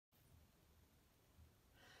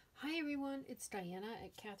Hi everyone, it's Diana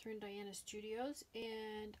at Catherine Diana Studios,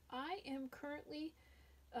 and I am currently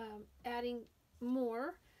adding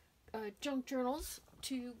more junk journals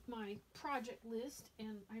to my project list,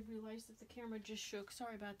 and I realized that the camera just shook.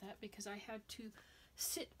 Sorry about that, because I had to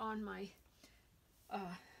sit on my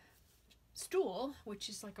stool, which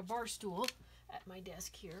is like a bar stool at my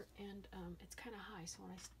desk here, and it's kind of high, so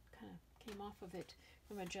when I kind of came off of it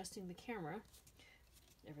from adjusting the camera,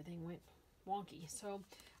 everything went wonky. So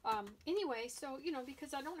anyway, so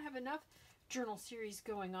because I don't have enough journal series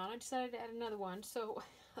going on, I decided to add another one. So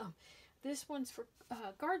this one's for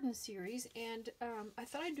garden series, and I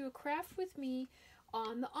thought I'd do a craft with me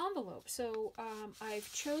on the envelope. So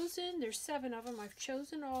I've chosen, there's 7 of them, I've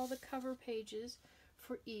chosen all the cover pages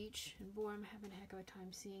for each, and boy, I'm having a heck of a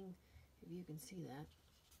time seeing if you can see that.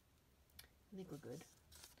 I think we're good.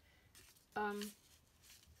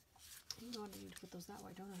 You know, I need to put those that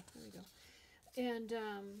way, don't I? There we go. And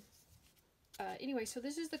anyway, so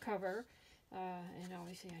this is the cover, and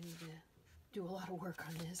obviously I need to do a lot of work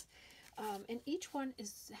on this. And each one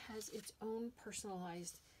has its own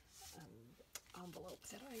personalized envelope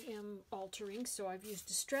that I am altering. So I've used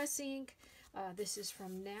distress ink. This is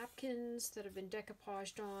from napkins that have been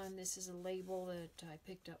decoupaged on. This is a label that I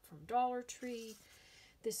picked up from Dollar Tree.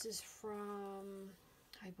 This is from,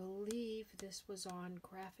 I believe this was on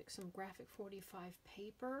some graphic 45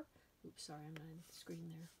 paper. Oops, sorry, I'm not on the screen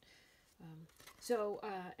there.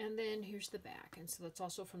 And then here's the back, and so that's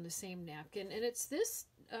also from the same napkin, and it's this,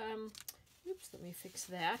 oops, let me fix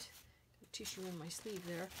that. Got tissue in my sleeve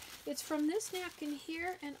there. It's from this napkin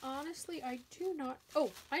here, and honestly, I do not,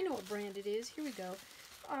 oh, I know what brand it is. Here we go.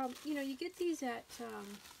 You get these at,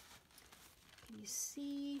 can you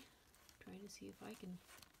see? I'm trying to see if I can,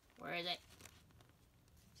 where is it?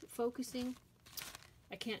 Is it focusing?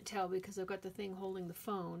 I can't tell because I've got the thing holding the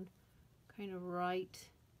phone kind of right.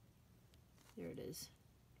 There it is.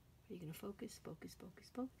 Are you going to focus? Focus, focus,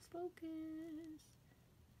 focus, focus.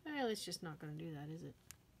 Well, it's just not going to do that, is it?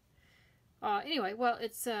 Anyway, well,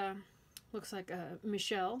 it's looks like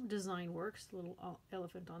Michelle Design Works, little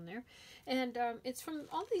elephant on there. And it's from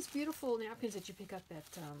all these beautiful napkins that you pick up at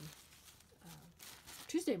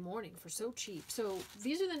Tuesday Morning for so cheap. So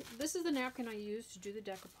this is the napkin I use to do the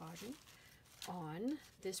decoupaging on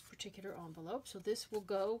this particular envelope. So this will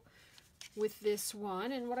go with this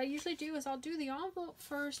one, and what I usually do is I'll do the envelope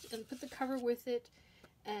first and put the cover with it,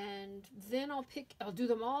 and then I'll do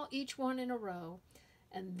them all, each one in a row,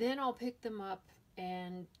 and then I'll pick them up,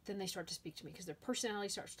 and then they start to speak to me because their personality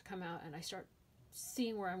starts to come out, and I start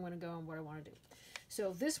seeing where I'm going to go and what I want to do.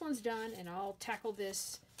 So this one's done, and I'll tackle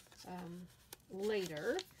this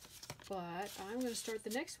later, but I'm going to start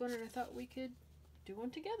the next one, and I thought we could do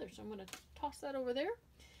one together. So I'm going to toss that over there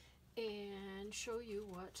and show you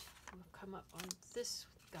what will come up on this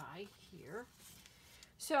guy here.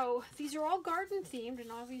 So these are all garden themed, and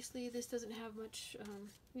obviously this doesn't have much,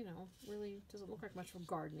 really doesn't look like much for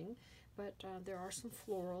gardening, but there are some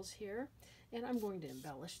florals here, and I'm going to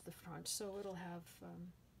embellish the front so it'll have,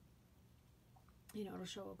 it'll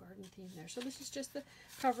show a garden theme there. So this is just the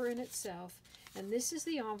cover in itself, and this is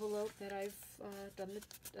the envelope that I've done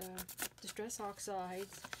the Distress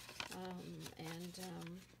Oxides, and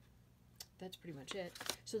that's pretty much it.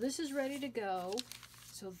 So this is ready to go.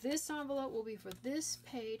 So this envelope will be for this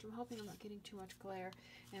page. I'm hoping I'm not getting too much glare.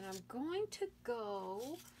 And I'm going to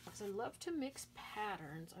go, because I love to mix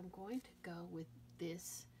patterns, I'm going to go with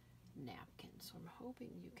this napkin. So I'm hoping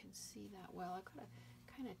you can see that well. I've got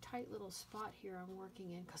a kind of tight little spot here I'm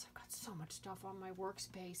working in because I've got so much stuff on my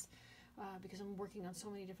workspace because I'm working on so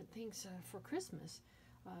many different things for Christmas.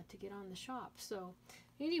 To get on the shop. So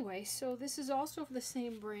anyway, so this is also for the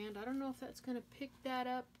same brand. I don't know if that's going to pick that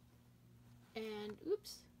up and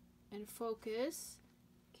oops, and focus.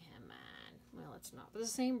 Come on. Well, it's not, but the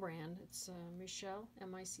same brand. It's Michelle,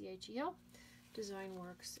 M-I-C-H-E-L Design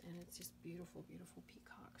Works, and it's just beautiful, beautiful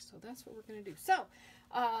peacock. So that's what we're going to do. So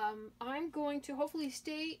I'm going to hopefully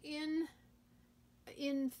stay in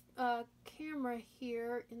camera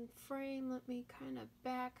here in frame. Let me kind of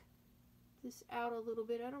back this out a little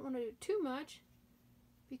bit. I don't want to do too much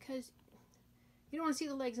because you don't want to see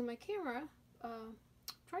the legs of my camera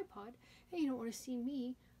tripod, and you don't want to see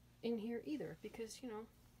me in here either because you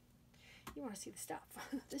want to see the stuff,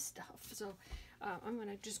 this stuff. So I'm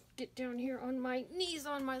gonna just get down here on my knees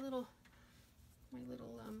on my little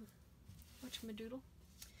whatchamadoodle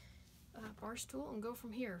bar stool and go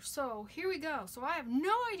from here. So here we go. So I have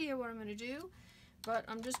no idea what I'm gonna do, but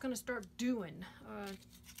I'm just gonna start doing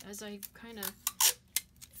as I kind of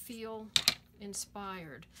feel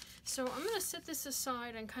inspired. So I'm going to set this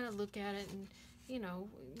aside and kind of look at it, and you know,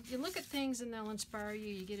 you look at things and they'll inspire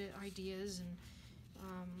you. You get ideas, and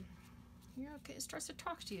you know, it starts to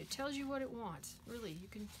talk to you. It tells you what it wants. Really, you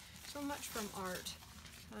can so much from art.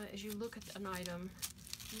 As you look at an item,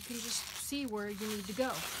 you can just see where you need to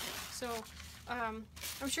go. So I'm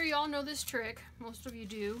sure you all know this trick. Most of you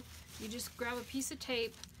do. You just grab a piece of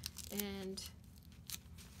tape and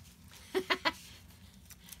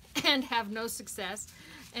and have no success,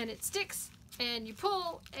 and it sticks, and you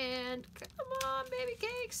pull, and come on, baby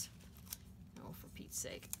cakes. Oh, for Pete's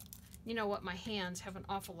sake. You know what? My hands have an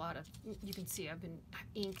awful lot of, you can see I've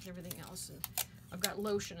ink and everything else, and I've got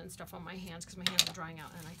lotion and stuff on my hands because my hands are drying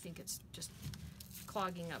out, and I think it's just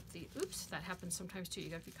clogging up the, oops, that happens sometimes too. You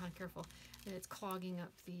got to be kind of careful. And it's clogging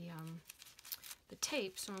up the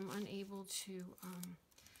tape, so I'm unable to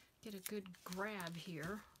get a good grab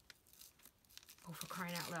here. Oh, for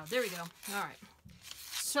crying out loud. There we go. All right.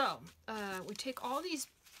 So we take all these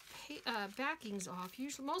backings off.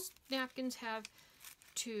 Usually, most napkins have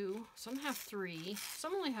 2. Some have 3.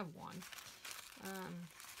 Some only have 1.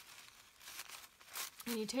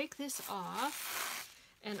 And you take this off.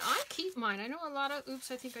 And I keep mine. I know a lot of, oops,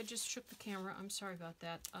 I think I just shook the camera. I'm sorry about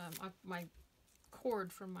that. My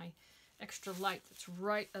cord from my extra light that's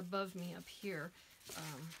right above me up here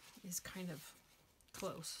is kind of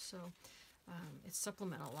close. So it's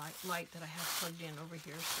supplemental light that I have plugged in over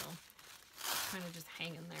here. So it's kind of just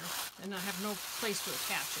hanging there. And I have no place to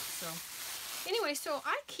attach it. So anyway, so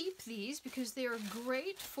I keep these because they are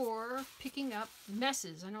great for picking up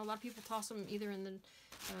messes. I know a lot of people toss them either in the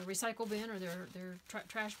recycle bin or their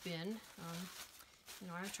trash bin. You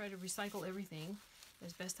know, I try to recycle everything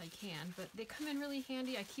as best I can, but they come in really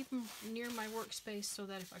handy. I keep them near my workspace so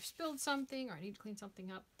that if I've spilled something or I need to clean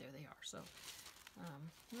something up, there they are. So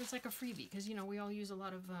it's like a freebie because, you know, we all use a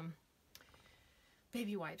lot of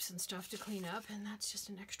baby wipes and stuff to clean up, and that's just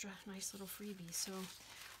an extra nice little freebie. So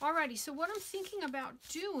alrighty, so what I'm thinking about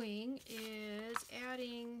doing is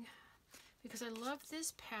adding, because I love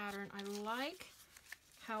this pattern, I like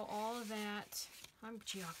how all of that,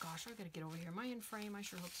 gee, oh gosh, I've got to get over here. Am I in frame? I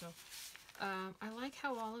sure hope so. I like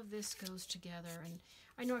how all of this goes together, and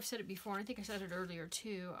I know I've said it before, and I think I said it earlier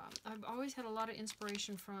too. I've always had a lot of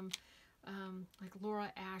inspiration from like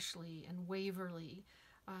Laura Ashley and Waverly.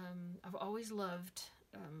 I've always loved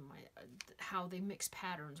how they mix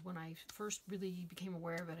patterns. When I first really became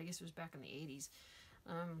aware of it, I guess it was back in the 80s.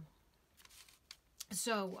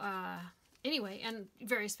 Anyway, and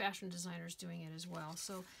various fashion designers doing it as well.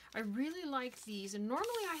 So I really like these. And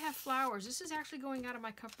normally I have flowers. This is actually going out of my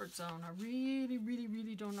comfort zone. I really, really,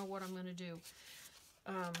 really don't know what I'm going to do.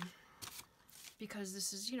 Because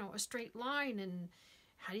this is, you know, a straight line. And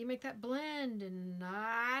how do you make that blend? And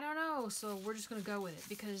I don't know. So we're just going to go with it.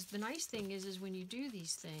 Because the nice thing is when you do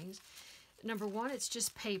these things, number one, it's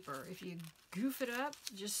just paper. If you goof it up,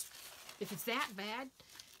 just, if it's that bad,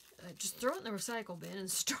 just throw it in the recycle bin and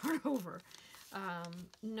start over.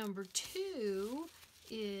 Number two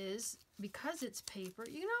is, because it's paper,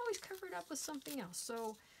 you can always cover it up with something else.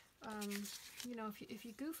 So, you know, if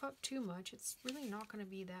you goof up too much, it's really not going to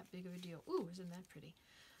be that big of a deal. Ooh, isn't that pretty?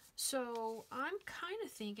 So I'm kind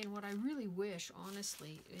of thinking what I really wish,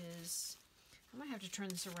 honestly, is, I might have to turn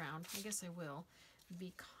this around. I guess I will,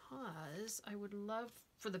 because I would love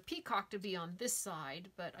for the peacock to be on this side,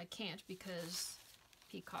 but I can't because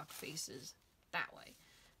Peacock faces that way.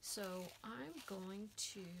 So I'm going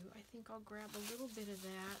to, I think I'll grab a little bit of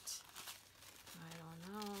that. I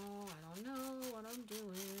don't know what I'm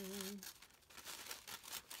doing.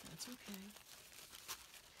 That's okay.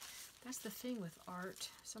 That's the thing with art.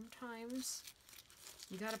 Sometimes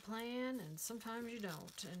you got a plan and sometimes you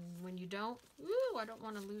don't. And when you don't, ooh, I don't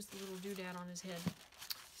want to lose the little doodad on his head.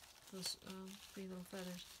 Those pretty little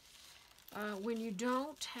feathers. When you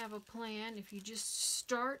don't have a plan, if you just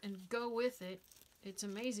start and go with it, it's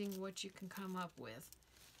amazing what you can come up with.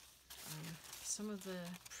 Some of the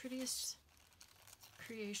prettiest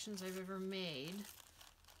creations I've ever made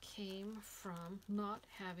came from not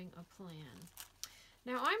having a plan.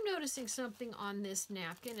 Now I'm noticing something on this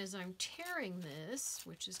napkin as I'm tearing this,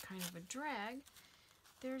 which is kind of a drag.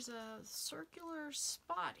 There's a circular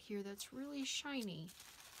spot here that's really shiny.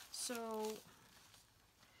 So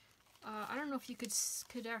I don't know if you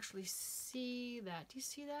could actually see that. Do you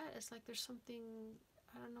see that? It's like there's something,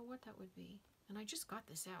 I don't know what that would be. And I just got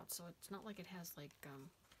this out, so it's not like it has like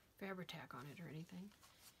Fabri-Tac on it or anything.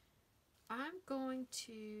 I'm going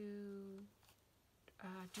to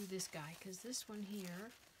do this guy, because this one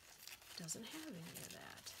here doesn't have any of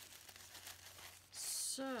that.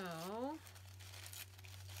 So,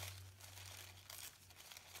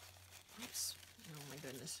 oops, oh my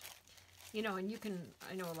goodness. You know, and you can,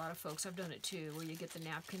 I know a lot of folks, I've done it too, where you get the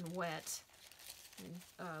napkin wet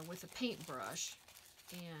and, with a paintbrush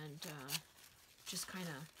and just kind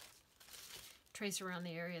of trace around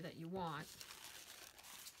the area that you want.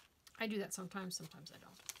 I do that sometimes, sometimes I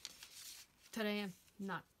don't. Today I'm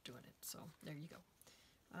not doing it, so there you go.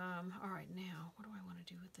 All right, now, what do I want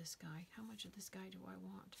to do with this guy? How much of this guy do I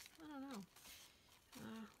want? I don't know.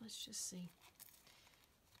 Let's just see.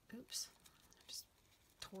 Oops. I just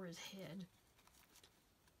tore his head.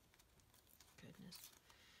 Goodness.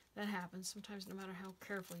 That happens. Sometimes no matter how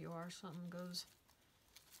careful you are, something goes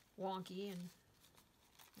wonky and...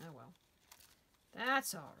 oh well.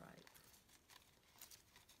 That's all right.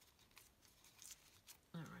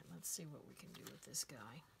 All right, let's see what we can do with this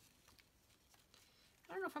guy.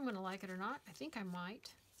 I don't know if I'm going to like it or not. I think I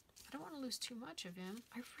might. I don't want to lose too much of him.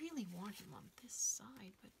 I really want him on this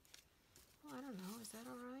side, but well, I don't know. Is that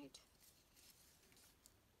all right?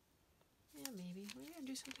 Yeah, maybe. We're going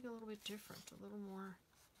to do something a little bit different, a little more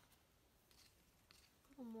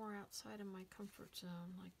outside of my comfort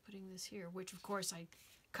zone, like putting this here, which of course I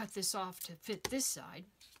cut this off to fit this side.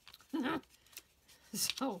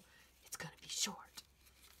 So it's going to be short.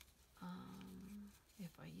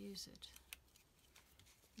 If I use it.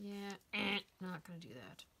 Yeah, not going to do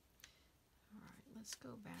that. All right, let's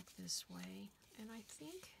go back this way. And I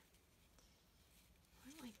think,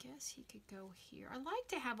 well, I guess he could go here. I like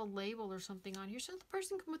to have a label or something on here so the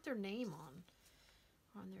person can put their name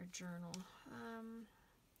on their journal.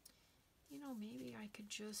 You know, maybe I could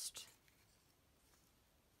just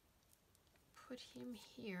put him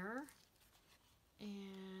here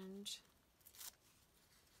and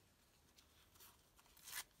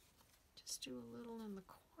just do a little in the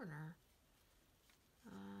corner.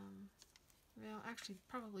 Well, actually,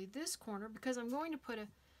 probably this corner because I'm going to put a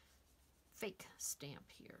fake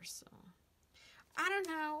stamp here. So I don't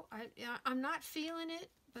know. I'm not feeling it,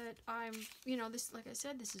 but I'm, you know, this, like I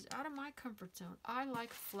said, this is out of my comfort zone. I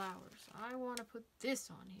like flowers. I want to put this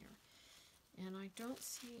on here, and I don't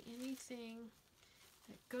see anything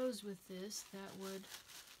that goes with this that would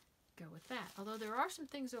go with that. Although there are some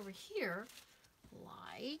things over here,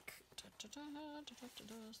 like,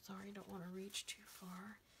 sorry, don't want to reach too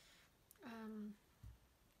far.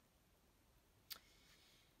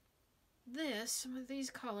 Some of these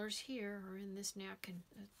colors here are in this napkin,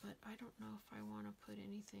 but I don't know if I want to put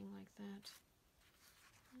anything like that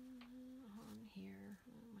on here.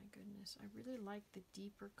 Oh my goodness, I really like the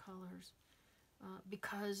deeper colors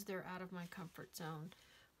because they're out of my comfort zone,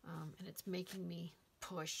 and it's making me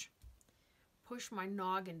push my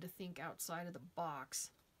noggin to think outside of the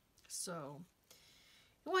box. So,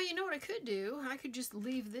 well, you know what I could do? I could just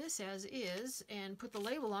leave this as is and put the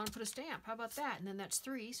label on and put a stamp. How about that? And then that's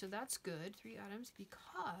 3, so that's good. 3 items,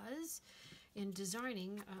 because in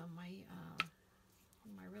designing, my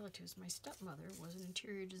relatives, my stepmother was an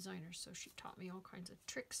interior designer, so she taught me all kinds of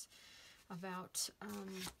tricks about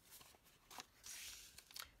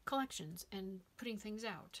collections and putting things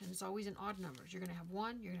out. And it's always in odd numbers. You're going to have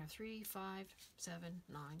 1, you're going to have 3, 5, 7,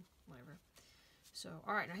 9, whatever. So,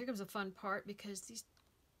 all right, now here comes the fun part, because these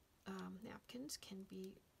napkins can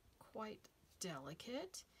be quite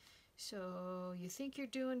delicate. So you think you're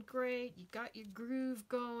doing great, you got your groove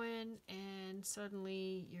going, and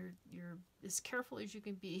suddenly you're as careful as you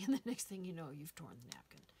can be, and the next thing you know, you've torn the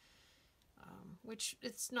napkin. Which,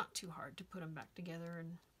 it's not too hard to put them back together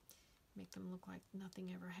and make them look like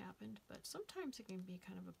nothing ever happened, but sometimes it can be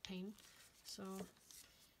kind of a pain. So it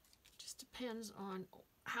just depends on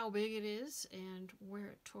how big it is and where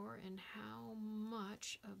it tore and how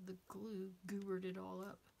much of the glue goobered it all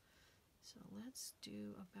up. So let's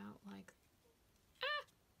do about like,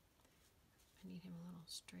 I need him a little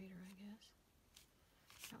straighter, I guess.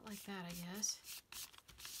 About like that, I guess.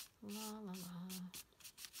 La la la.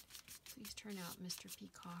 Please turn out, Mr.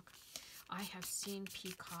 Peacock. I have seen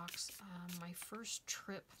peacocks. My first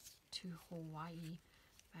trip to Hawaii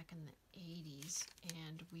back in the 80s,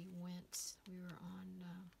 and we were on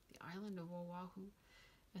the island of Oahu,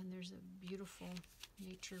 and there's a beautiful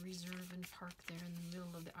nature reserve and park there in the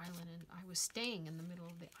middle of the island, and I was staying in the middle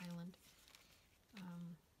of the island.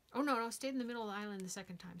 Oh no, I stayed in the middle of the island the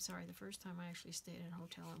second time, sorry. The first time I actually stayed in a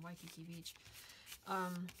hotel in Waikiki Beach.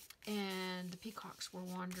 And the peacocks were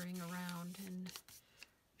wandering around and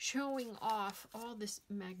showing off all this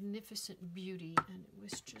magnificent beauty, and it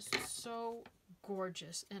was just so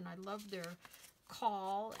gorgeous, and I loved their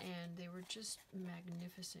call, and they were just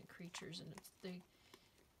magnificent creatures, and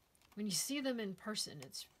when you see them in person,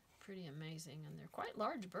 it's pretty amazing, and they're quite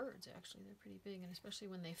large birds, actually. They're pretty big, and especially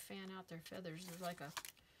when they fan out their feathers, they're like a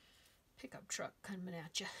pickup truck coming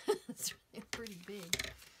at you. It's really pretty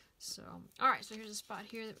big. So, all right, so here's a spot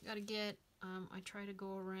here that we got to get. I try to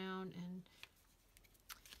go around and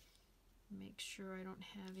make sure I don't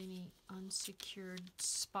have any unsecured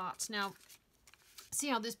spots. Now, see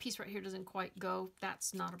how this piece right here doesn't quite go?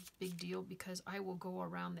 That's not a big deal because I will go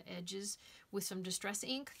around the edges with some Distress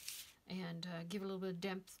ink and give it a little bit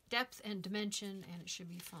of depth and dimension, and it should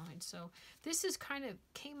be fine. So this is kind of,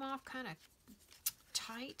 came off kind of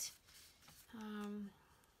tight.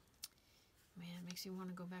 Man, it makes me want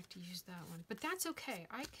to go back to use that one. But that's okay.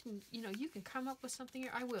 I can, you know, you can come up with something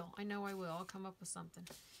here. I will. I know I will. I'll come up with something.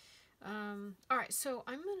 All right, so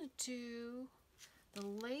I'm going to do the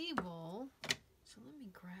label. So let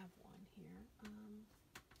me grab one here.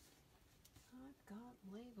 I've got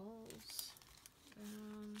labels.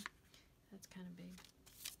 That's kind of big.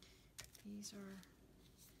 These are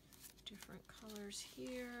different colors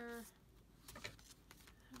here. I could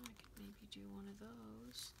maybe do one of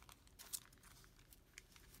those.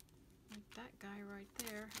 Like that guy right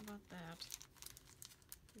there. How about that?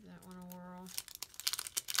 Give that one a whirl.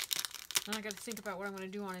 Then I got to think about what I'm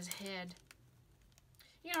going to do on his head.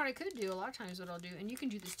 You know what I could do? A lot of times what I'll do, and you can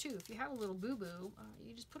do this too, if you have a little boo-boo,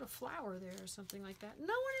 you just put a flower there or something like that.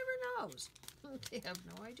 No one ever knows. They have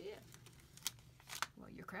no idea.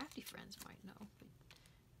 Well, your crafty friends might know, but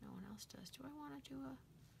no one else does. Do I want to do a,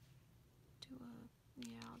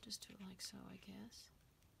 yeah, I'll just do it like so, I guess.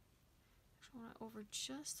 I want to over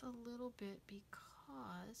just a little bit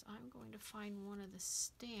because I'm going to find one of the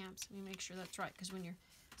stamps. Let me make sure that's right, because when you're,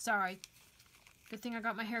 sorry, good thing I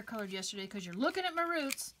got my hair colored yesterday because you're looking at my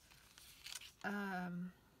roots. Let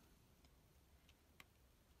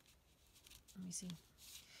me see.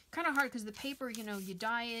 Kind of hard because the paper, you know, you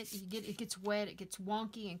dye it, it gets wet, it gets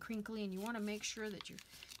wonky and crinkly, and you want to make sure that you're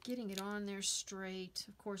getting it on there straight.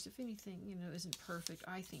 Of course, if anything, you know, isn't perfect,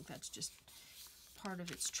 I think that's just part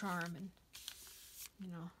of its charm and,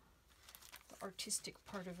 you know, the artistic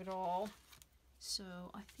part of it all.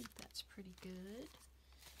 So I think that's pretty good.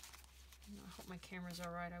 I hope my camera's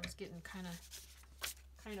all right. I was getting kind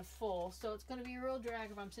of full, so it's going to be a real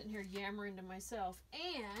drag if I'm sitting here yammering to myself,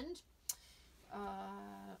 and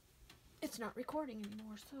it's not recording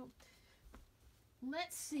anymore. So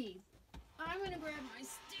let's see. I'm going to grab my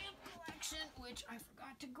stamp collection, which I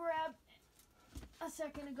forgot to grab a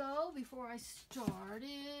second ago before I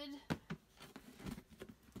started.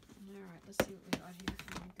 All right, let's see what we got here.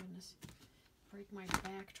 Oh my goodness. Break my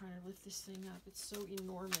back trying to lift this thing up. It's so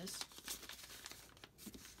enormous.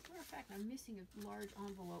 Matter of fact, I'm missing a large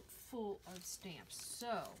envelope full of stamps.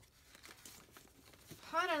 So,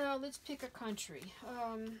 I don't know. Let's pick a country.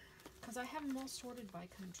 Because I have them all sorted by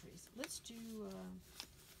countries. Let's do,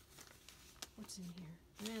 what's in here?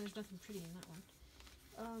 Man, there's nothing pretty in that one.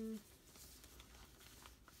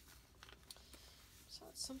 So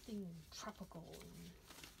it's something tropical.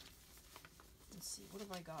 Let's see, what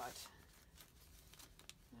have I got?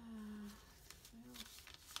 Well,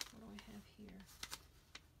 what do I have here?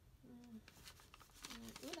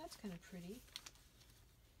 Oh, that's kind of pretty.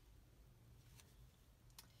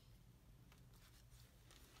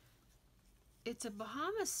 It's a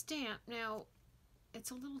Bahamas stamp. Now,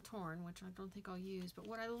 it's a little torn, which I don't think I'll use, but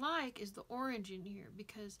what I like is the orange in here,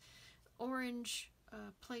 because orange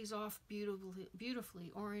plays off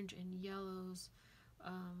beautifully. Orange and yellows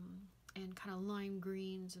and kind of lime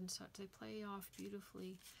greens and such. They play off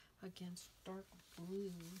beautifully against dark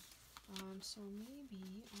blue. So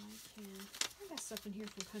maybe I got stuff in here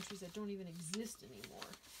from countries that don't even exist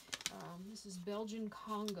anymore. This is Belgian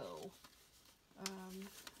Congo,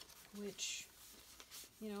 which,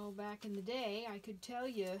 you know, back in the day, I could tell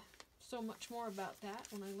you so much more about that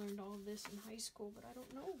when I learned all of this in high school, but I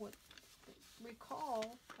don't know what,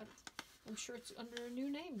 recall. I'm sure it's under a new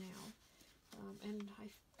name now. And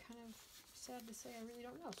I kind of, sad to say, I really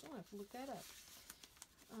don't know, so I'll have to look that up.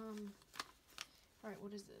 All right,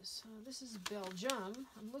 what is this? This is Belgium.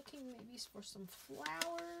 I'm looking maybe for some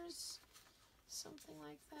flowers, something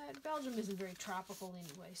like that. Belgium isn't very tropical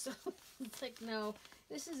anyway, so it's like, no.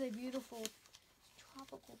 This is a beautiful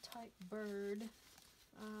tropical type bird.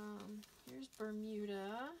 Here's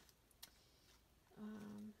Bermuda.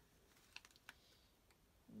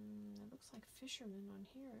 It looks like fishermen on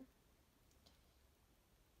here.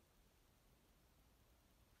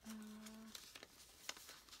 I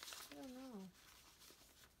don't know.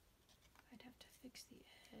 I'd have to fix the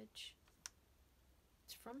edge.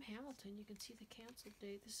 It's from Hamilton. You can see the canceled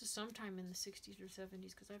date. This is sometime in the 60s or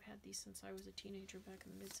 70s, because I've had these since I was a teenager back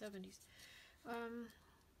in the mid-70s.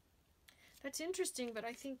 That's interesting, but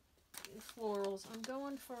I think florals. I'm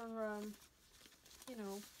going for, you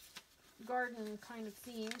know, garden kind of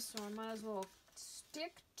themes, so I might as well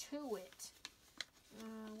stick to it.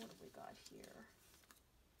 What have we got here?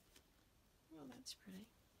 Oh, that's pretty.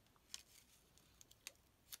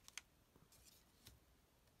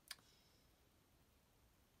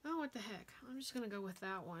 Oh, what the heck. I'm just going to go with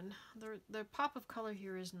that one. The pop of color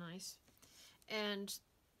here is nice. And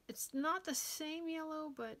it's not the same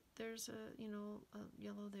yellow, but there's a, you know, a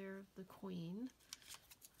yellow there, the queen.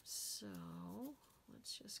 So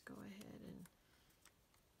let's just go ahead and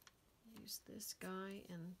use this guy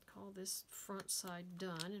and call this front side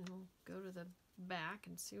done. And we'll go to the back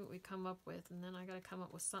and see what we come up with. And then I got to come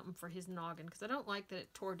up with something for his noggin, because I don't like that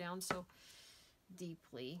it tore down so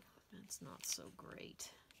deeply. That's not so great.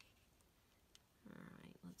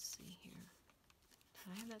 Alright, let's see here.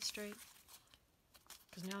 Did I have that straight?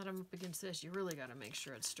 Because now that I'm up against this, you really got to make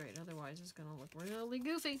sure it's straight. Otherwise, it's going to look really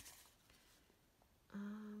goofy.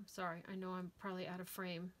 Sorry, I know I'm probably out of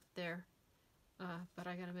frame there. But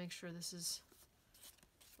I got to make sure this is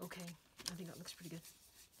okay. I think it looks pretty good.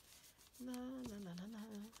 La, la, la, la,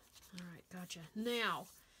 la. Alright, gotcha. Now,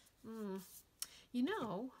 you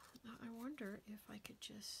know, I wonder if I could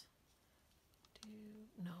just do...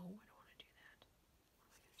 No, I don't want to do that.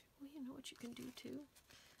 What am I going to do? Well, you know what you can do, too?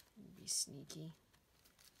 Be sneaky.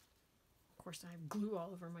 Of course, I have glue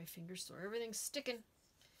all over my fingers, so everything's sticking.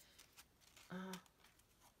 I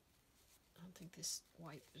don't think this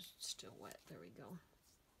white is still wet. There we go.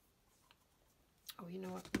 Oh, you know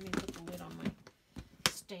what? Let me put the lid on my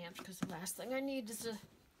stamps, because the last thing I need is to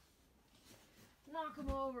knock them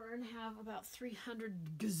over and have about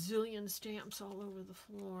 300 gazillion stamps all over the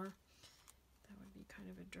floor. That would be kind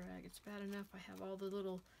of a drag. It's bad enough I have all the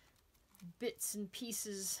little bits and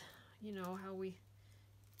pieces, you know, how we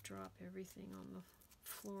drop everything on the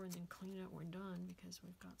floor and then clean it when we're done, because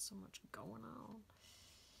we've got so much going on.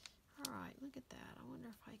 Alright, look at that. I wonder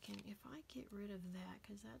if I get rid of that,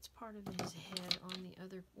 because that's part of his head on the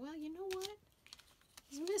other... Well, you know what?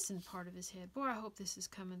 He's missing part of his head. Boy, I hope this is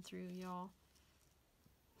coming through, y'all.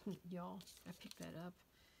 Y'all, I picked that up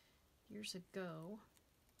years ago,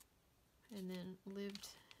 and then lived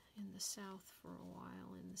in the South for a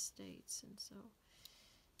while in the States, and so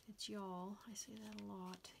it's y'all. I say that a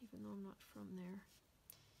lot, even though I'm not from there.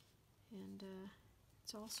 And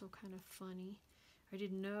it's also kind of funny. I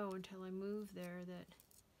didn't know until I moved there that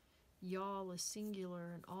y'all is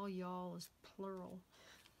singular and all y'all is plural.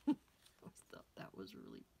 I thought that was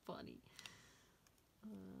really funny.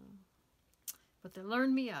 But they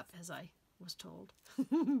learned me up, as I was told.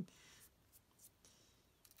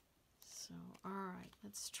 So, alright,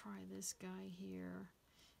 let's try this guy here.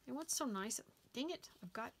 And what's so nice, dang it,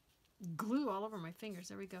 I've got glue all over my fingers.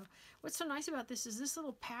 There we go. What's so nice about this is this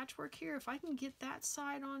little patchwork here. If I can get that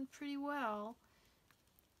side on pretty well,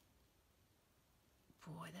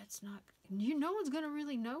 boy, that's not, no one's going to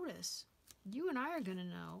really notice. You and I are going to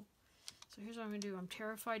know. So here's what I'm going to do. I'm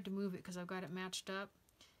terrified to move it because I've got it matched up.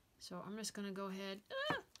 So I'm just going to go ahead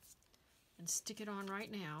and stick it on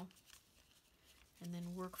right now. And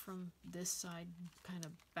then work from this side kind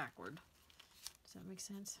of backward. Does that make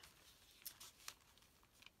sense?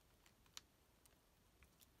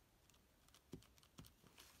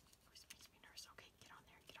 Always makes me nervous. Okay, get on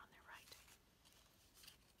there right.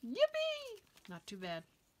 Yippee! Not too bad.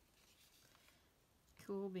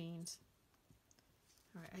 Cool beans.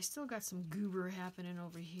 Alright, I still got some goober happening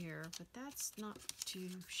over here, but that's not too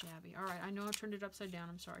shabby. Alright, I know I turned it upside down.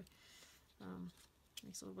 I'm sorry.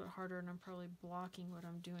 Makes it a little bit harder, and I'm probably blocking what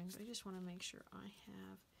I'm doing, but I just want to make sure I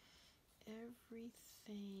have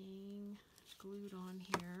everything glued on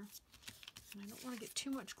here. And I don't want to get too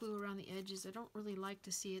much glue around the edges. I don't really like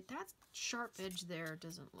to see it. That sharp edge there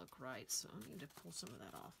doesn't look right, so I need to pull some of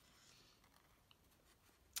that off.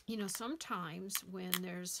 You know, sometimes when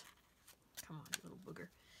there's, come on, little booger,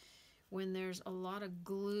 when there's a lot of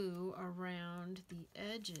glue around the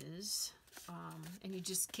edges, and you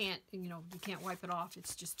just can't, you know, you can't wipe it off,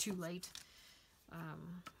 it's just too late,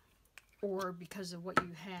 or because of what you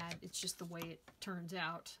had, it's just the way it turns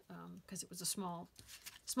out, because it was a small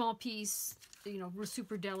piece, you know,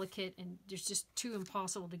 super delicate, and it's just too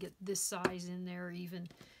impossible to get this size in there, or even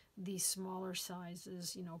these smaller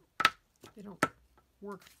sizes, you know, they don't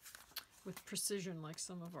work with precision like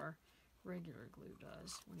some of our regular glue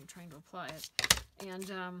does when you're trying to apply it.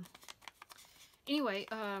 And anyway,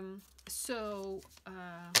 so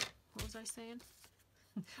what was I saying?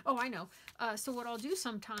 Oh, I know. So what I'll do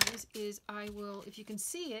sometimes is I will, if you can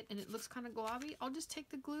see it and it looks kind of globby, I'll just take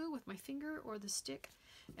the glue with my finger or the stick,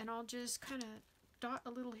 and I'll just kind of dot a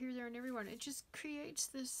little here, there, and everywhere. And it just creates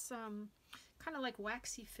this kind of like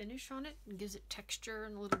waxy finish on it, and gives it texture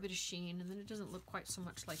and a little bit of sheen, and then it doesn't look quite so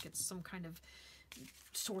much like it's some kind of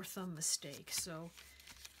sore thumb mistake. So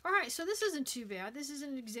Alright, so this isn't too bad. This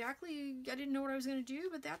isn't exactly, I didn't know what I was going to do,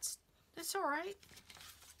 but that's alright.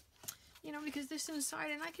 You know, because this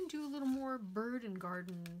inside, and I can do a little more bird and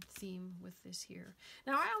garden theme with this here.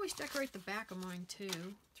 Now, I always decorate the back of mine,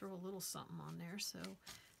 too. Throw a little something on there. So,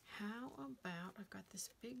 how about, I've got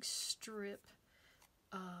this big strip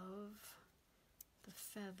of the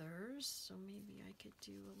feathers. So, maybe I could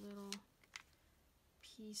do a little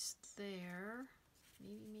piece there.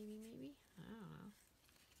 Maybe. I don't know.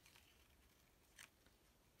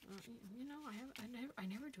 You know, I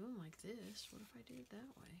never do them like this. What if I do it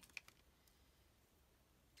that way?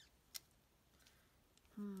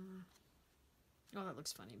 Oh, that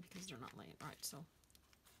looks funny because they're not laying. Alright, so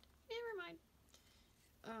never mind.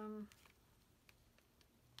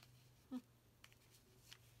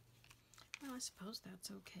 Well, I suppose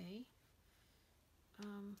that's okay.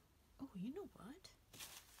 Oh, you know what?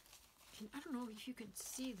 I don't know if you can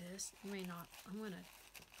see this. You may not. I'm going to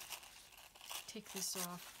take this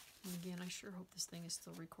off. And again, I sure hope this thing is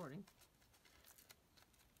still recording.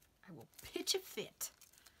 I will pitch a fit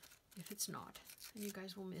if it's not. And you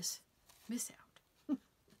guys will miss out.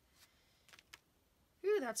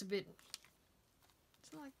 Ooh, that's a bit...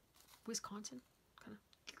 Isn't it like Wisconsin? Kind of.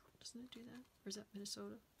 Doesn't it do that? Or is that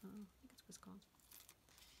Minnesota? I think it's Wisconsin.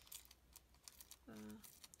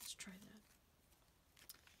 Let's try that.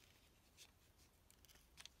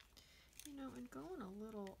 You know, and going a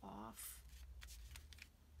little off.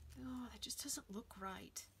 Oh, that just doesn't look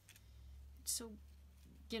right. It's so,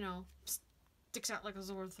 you know, sticks out like a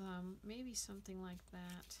sore thumb. Maybe something like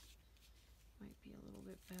that might be a little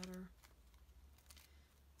bit better.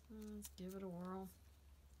 Let's give it a whirl.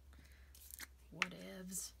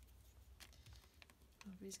 Whatevs.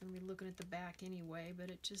 Nobody's going to be looking at the back anyway, but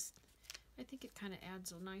it just, I think it kind of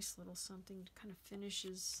adds a nice little something to kind of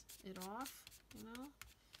finishes it off, you know?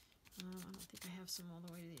 I don't think I have some all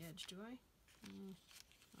the way to the edge, do I?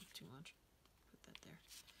 Not too much. Put that there.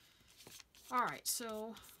 Alright,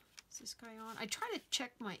 so is this guy on? I try to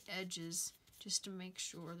check my edges just to make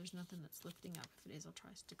sure there's nothing that's lifting up. If it is, I'll try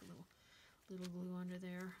to stick a little glue under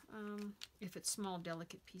there. If it's small,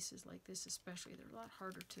 delicate pieces like this especially, they're a lot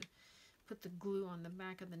harder to put the glue on the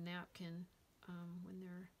back of the napkin when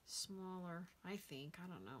they're smaller, I think. I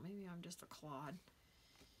don't know. Maybe I'm just a clod.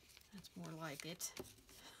 That's more like it.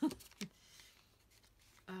 There we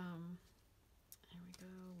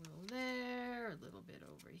go. A little there, a little bit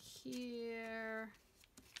over here.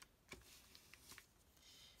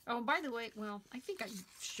 Oh, by the way, well, I think I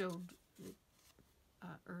showed it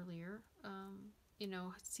earlier. You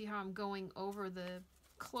know, see how I'm going over the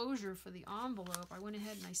closure for the envelope. I went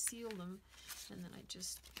ahead and I sealed them, and then I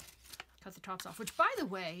just cut the tops off. Which, by the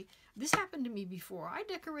way, this happened to me before. I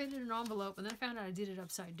decorated an envelope, and then I found out I did it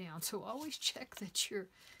upside down. So always check that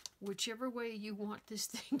whichever way you want this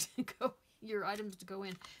thing to go, your items to go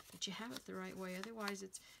in, that you have it the right way. Otherwise,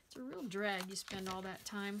 it's a real drag. You spend all that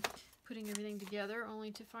time putting everything together,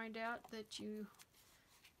 only to find out that you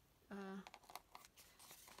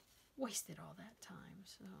wasted all that time.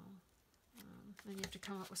 So then you have to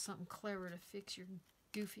come up with something clever to fix your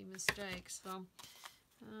goofy mistakes. So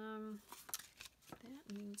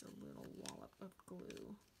that means a little wallop of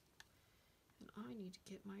glue. And I need to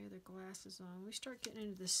get my other glasses on. We start getting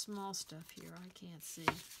into this small stuff here I can't see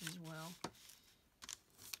as well.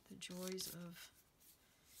 The joys of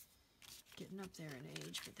getting up there in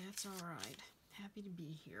age, but that's alright. Happy to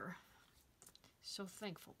be here. So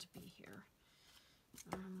thankful to be here.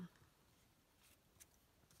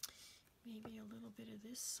 Maybe a little bit of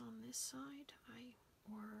this on this side,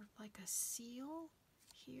 or like a seal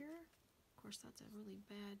here. Of course, that's a really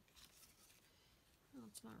bad. Well,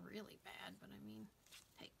 it's not really bad, but I mean,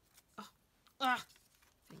 hey,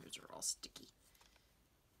 fingers are all sticky.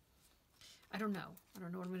 I don't know what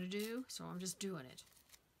I'm going to do, so I'm just doing it.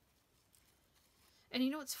 And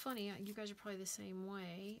you know what's funny? You guys are probably the same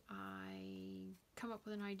way. I come up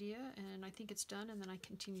with an idea, and I think it's done, and then I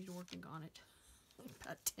continue to working on it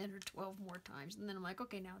about 10 or 12 more times, and then I'm like,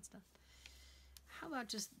 okay, now it's done. How about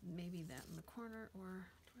just maybe that in the corner, or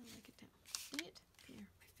do I like it down? It here.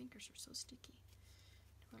 My fingers are so sticky.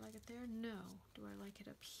 Do I like it there? No. Do I like it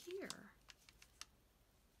up here?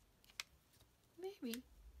 Maybe.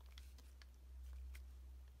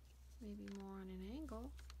 Maybe more on an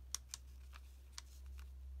angle.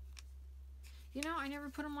 You know, I never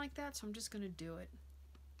put them like that, so I'm just going to do it.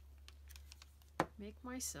 Make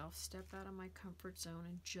myself step out of my comfort zone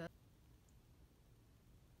and just...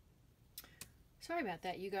 Sorry about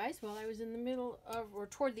that, you guys. While I was in the middle of, or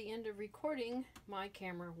toward the end of recording, my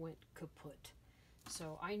camera went kaput.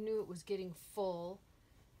 So I knew it was getting full,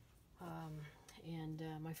 and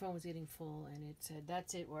my phone was getting full, and it said,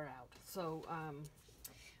 "That's it, we're out." So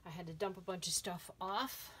I had to dump a bunch of stuff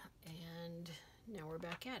off, and now we're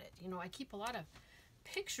back at it. You know, I keep a lot of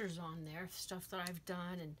pictures on there, stuff that I've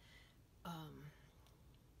done, and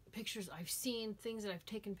pictures I've seen, things that I've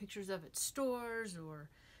taken pictures of at stores, or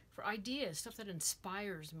for ideas, stuff that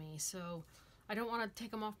inspires me. So I don't want to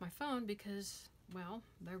take them off my phone because, well,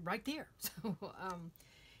 they're right there. So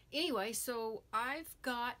anyway, so I've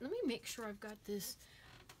got, let me make sure I've got this.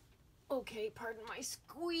 Okay, pardon my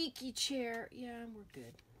squeaky chair. Yeah, we're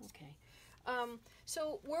good. Okay.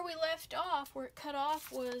 So where we left off, where it cut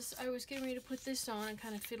off, was I was getting ready to put this on and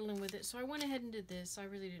kind of fiddling with it. So I went ahead and did this. I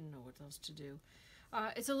really didn't know what else to do.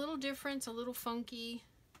 It's a little different, it's a little funky,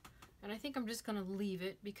 and I think I'm just going to leave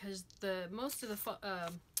it because most of the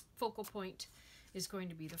focal point is going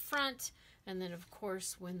to be the front, and then of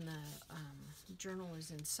course when the journal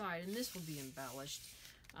is inside, and this will be embellished.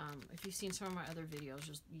 If you've seen some of my other videos,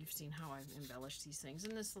 you've seen how I've embellished these things,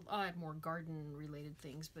 and this I'll add more garden related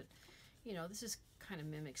things, but you know, this is kind of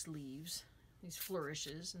mimics leaves, these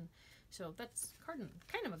flourishes, and so that's kind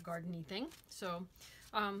of a gardeny thing. So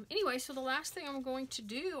anyway, so the last thing I'm going to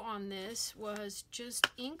do on this was just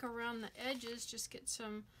ink around the edges, just get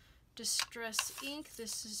some distress ink.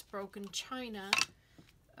 This is broken china.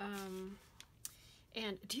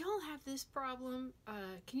 And do y'all have this problem?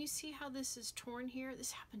 Can you see how this is torn here?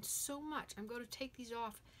 This happens so much. I'm going to take these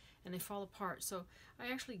off and they fall apart. So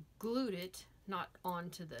I actually glued it, not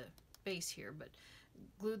onto the base here, but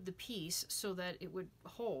glued the piece so that it would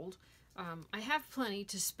hold. I have plenty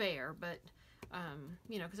to spare, but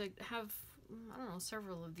you know, because I have, I don't know,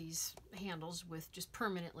 several of these handles with just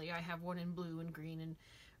permanently. I have one in blue and green and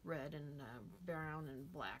red and brown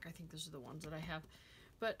and black. I think those are the ones that I have.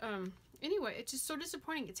 But anyway, it's just so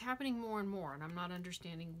disappointing. It's happening more and more, and I'm not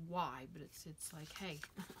understanding why. But it's like, hey,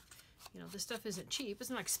 you know, this stuff isn't cheap. It's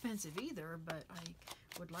not expensive either, but I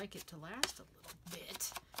would like it to last a little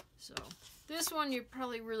bit. So this one you're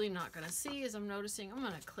probably really not going to see, as I'm noticing. I'm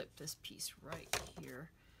going to clip this piece right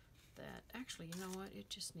here. That actually, you know what? It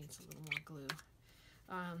just needs a little more glue.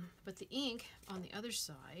 But the ink on the other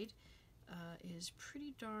side is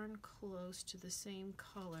pretty darn close to the same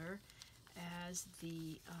color as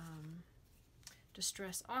the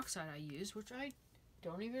Distress Oxide I used, which I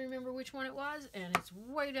don't even remember which one it was, and it's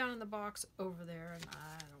way down in the box over there, and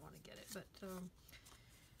I don't want to get it. But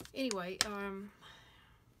anyway, let me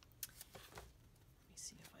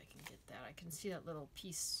see if I can get that. I can see that little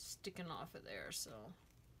piece sticking off of there, so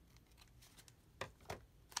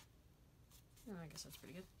I guess that's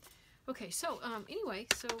pretty good. Okay, so anyway,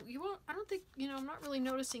 so you won't, I don't think, you know, I'm not really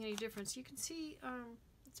noticing any difference. You can see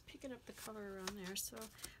it's picking up the color around there, so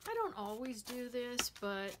I don't always do this,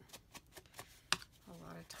 but a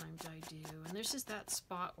lot of times I do. And there's just that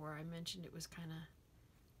spot where I mentioned it was kind of,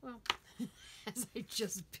 well, as I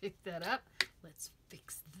just picked that up, let's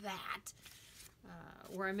fix that.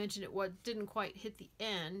 Where I mentioned it didn't quite hit the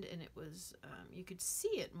end, and it was, you could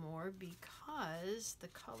see it more because the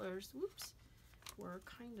colors, whoops, were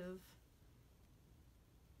kind of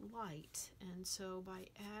light, and so by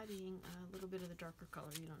adding a little bit of the darker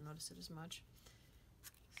color, you don't notice it as much.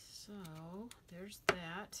 So there's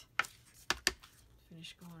that.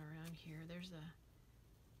 Finish going around here. There's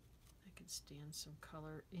I could stand some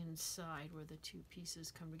color inside where the two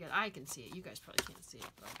pieces come together. I can see it. You guys probably can't see it,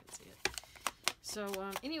 but I can see it. So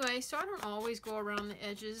anyway, so I don't always go around the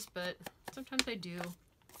edges, but sometimes I do.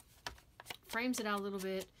 Frames it out a little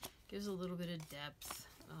bit, gives a little bit of depth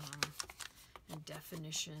and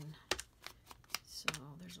definition. So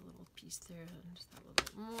there's a little piece there, and just a little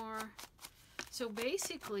bit more. So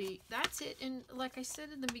basically, that's it. And like I said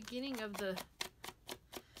in the beginning of the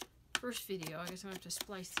first video, I guess I'm going to have to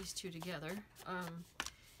splice these two together,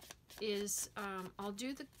 I'll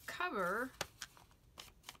do the cover.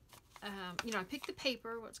 You know, I pick the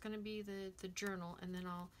paper, what's going to be the journal, and then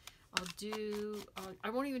I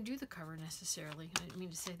won't even do the cover necessarily. I didn't mean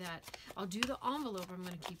to say that. I'll do the envelope. I'm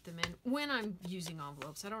going to keep them in when I'm using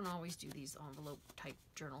envelopes. I don't always do these envelope type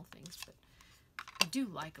journal things, but I do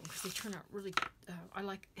like them because they turn out really, I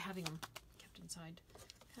like having them kept inside.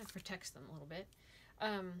 Kind of protects them a little bit.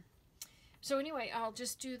 So anyway, I'll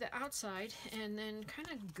just do the outside and then kind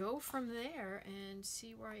of go from there and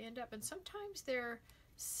see where I end up. And sometimes they're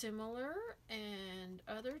similar, and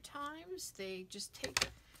other times they just take,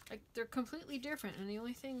 like, they're completely different, and the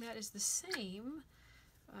only thing that is the same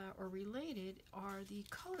or related are the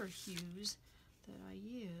color hues that I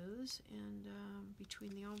use, and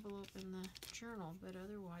between the envelope and the journal, but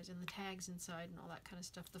otherwise, and the tags inside and all that kind of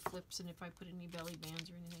stuff, the flips, and if I put any belly bands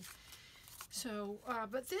or anything. So,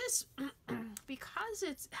 but this, because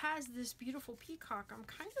it has this beautiful peacock, I'm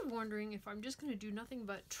kind of wondering if I'm just going to do nothing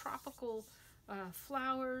but tropical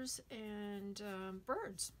flowers and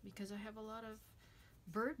birds, because I have a lot of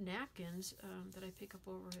bird napkins that I pick up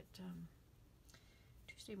over at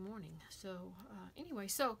Tuesday morning. So anyway,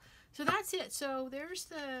 so that's it. So there's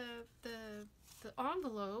the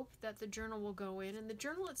envelope that the journal will go in, and the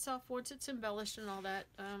journal itself, once it's embellished and all that,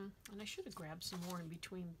 and I should have grabbed some more in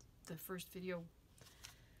between the first video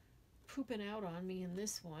pooping out on me and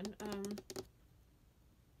this one,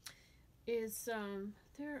 is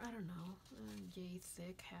they're, I don't know, yay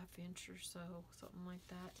thick, half-inch or so, something like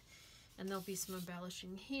that. And there'll be some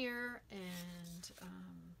embellishing here, and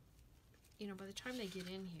you know, by the time they get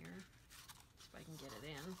in here, if I can get it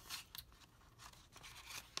in,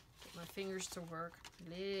 get my fingers to work.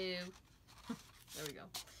 Hello. There we go.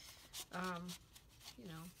 You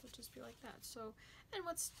know, it'll just be like that. So, and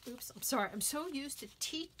what's, oops, I'm sorry, I'm so used to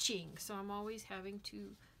teaching, so I'm always having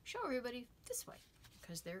to show everybody this way,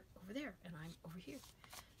 because they're over there and I'm over here.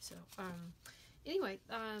 So, anyway,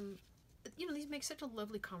 you know, these make such a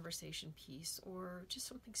lovely conversation piece, or just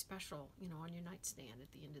something special, you know, on your nightstand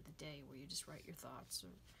at the end of the day, where you just write your thoughts or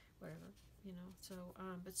whatever, you know. So,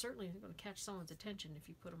 but certainly you're going to catch someone's attention if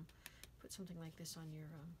you put something like this on your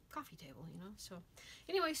coffee table, you know. So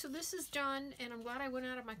anyway, so this is done, and I'm glad I went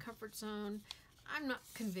out of my comfort zone. I'm not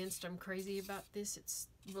convinced I'm crazy about this. It's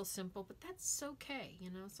real simple, but that's okay, you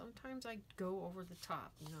know. Sometimes I go over the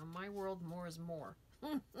top, you know. In my world, more is more.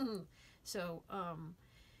 So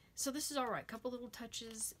so this is all right. Couple little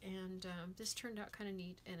touches, and this turned out kind of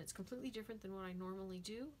neat, and it's completely different than what I normally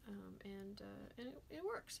do, and it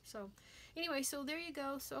works. So anyway, so there you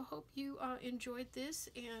go. So hope you enjoyed this,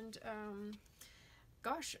 and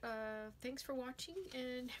gosh, thanks for watching,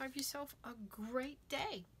 and have yourself a great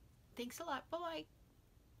day. Thanks a lot. Bye-bye.